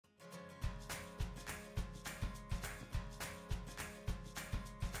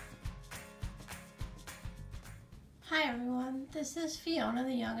Hi everyone, this is Fiona,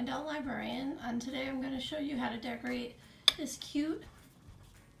 the Young Adult Librarian, and today I'm going to show you how to decorate this cute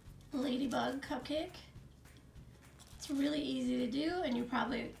Ladybug Cupcake. It's really easy to do, and you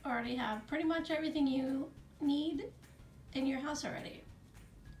probably already have pretty much everything you need in your house already.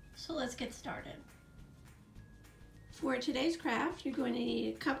 So let's get started. For today's craft, you're going to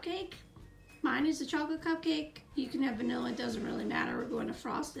need a cupcake. Mine is a chocolate cupcake. You can have vanilla, it doesn't really matter. We're going to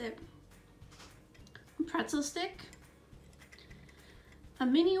frost it. A pretzel stick, a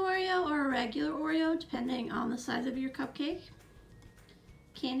mini Oreo or a regular Oreo, depending on the size of your cupcake,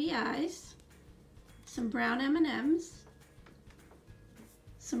 candy eyes, some brown M&Ms,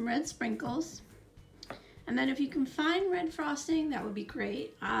 some red sprinkles, and then if you can find red frosting, that would be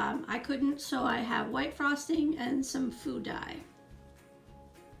great. I couldn't, so I have white frosting and some food dye.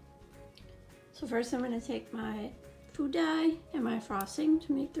 So first I'm going to take my food dye and my frosting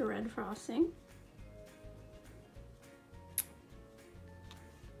to make the red frosting.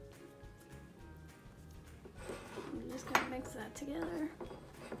 I'm just going to mix that together.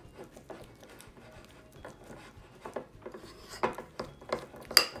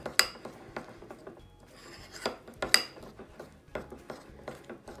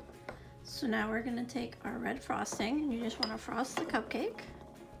 So now we're going to take our red frosting, and you just want to frost the cupcake.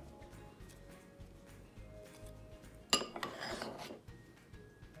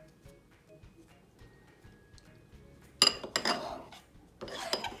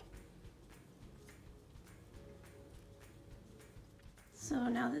 So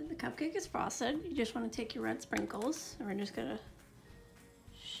now that the cupcake is frosted, you just want to take your red sprinkles, and we're just going to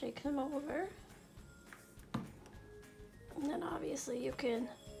shake them over. And then obviously you can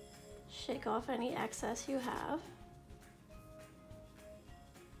shake off any excess you have.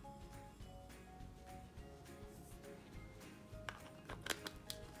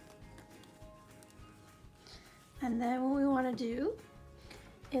 And then what we want to do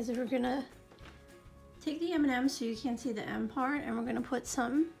is we're going to take the M&Ms so you can't see the M part, and we're going to put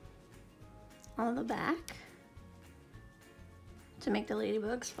some on the back to make the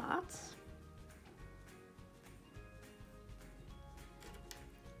ladybug spots.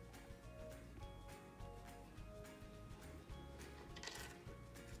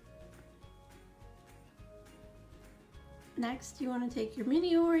 Next, you want to take your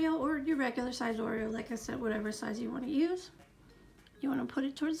mini Oreo or your regular size Oreo, like I said, whatever size you want to use. You want to put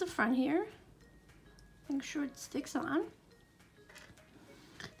it towards the front here. Make sure it sticks on.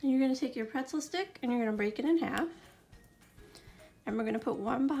 Then you're going to take your pretzel stick and you're going to break it in half. And we're going to put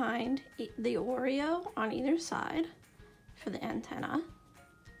one behind the Oreo on either side for the antenna.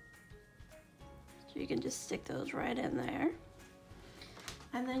 So you can just stick those right in there.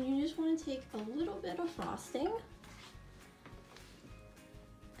 And then you just want to take a little bit of frosting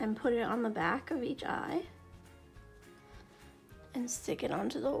and put it on the back of each eye and stick it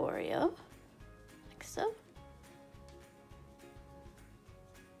onto the Oreo, like so.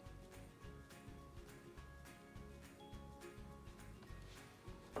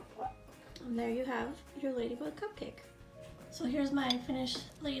 And there you have your Ladybug Cupcake. So here's my finished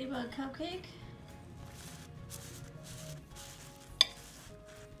Ladybug Cupcake.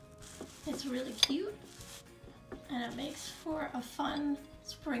 It's really cute, and it makes for a fun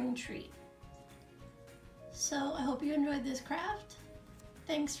spring treat. So I hope you enjoyed this craft.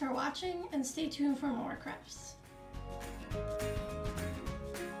 Thanks for watching, and stay tuned for more crafts.